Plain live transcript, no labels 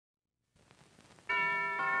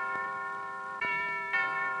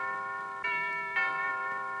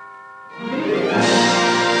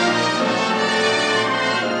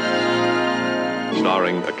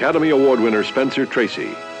Academy Award winner Spencer Tracy,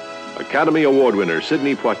 Academy Award winner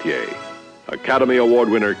Sidney Poitier, Academy Award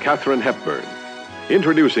winner Katharine Hepburn.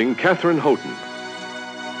 Introducing Katherine Houghton.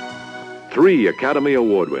 3 Academy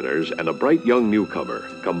Award winners and a bright young newcomer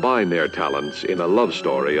combine their talents in a love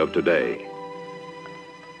story of today.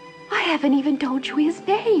 I haven't even told you his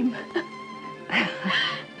name.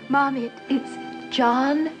 Mom, it's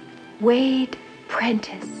John Wade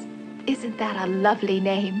Prentice. Isn't that a lovely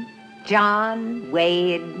name? John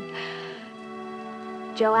Wade.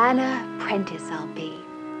 Joanna Prentice I'll be.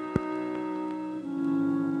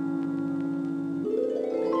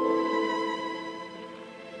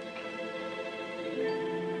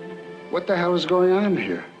 What the hell is going on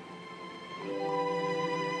here?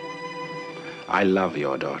 I love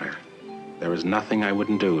your daughter. There is nothing I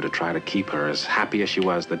wouldn't do to try to keep her as happy as she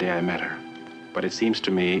was the day I met her. But it seems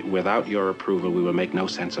to me, without your approval, we will make no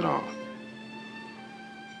sense at all.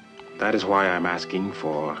 That is why I'm asking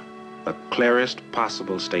for the clearest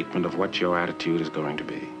possible statement of what your attitude is going to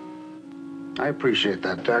be. I appreciate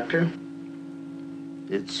that, Doctor.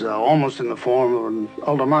 It's almost in the form of an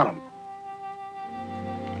ultimatum.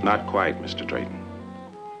 Not quite, Mr. Drayton.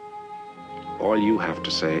 All you have to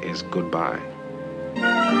say is goodbye.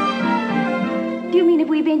 Do you mean if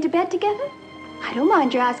we've been to bed together? I don't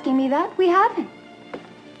mind your asking me that. We haven't.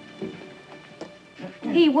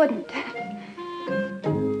 He wouldn't.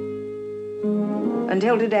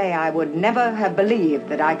 Until today, I would never have believed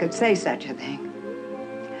that I could say such a thing.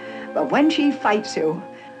 But when she fights you,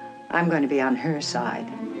 I'm going to be on her side.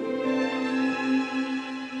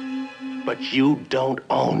 But you don't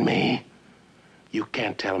own me. You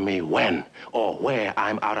can't tell me when or where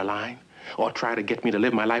I'm out of line, or try to get me to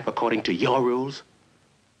live my life according to your rules.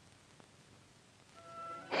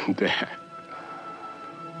 Dad,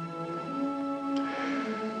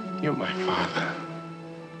 you're my father.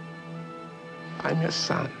 I'm your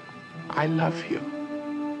son. I love you.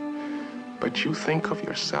 But you think of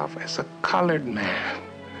yourself as a colored man.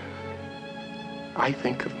 I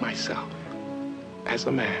think of myself as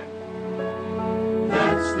a man.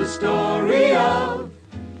 That's the story of,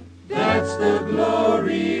 that's the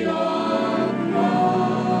glory of.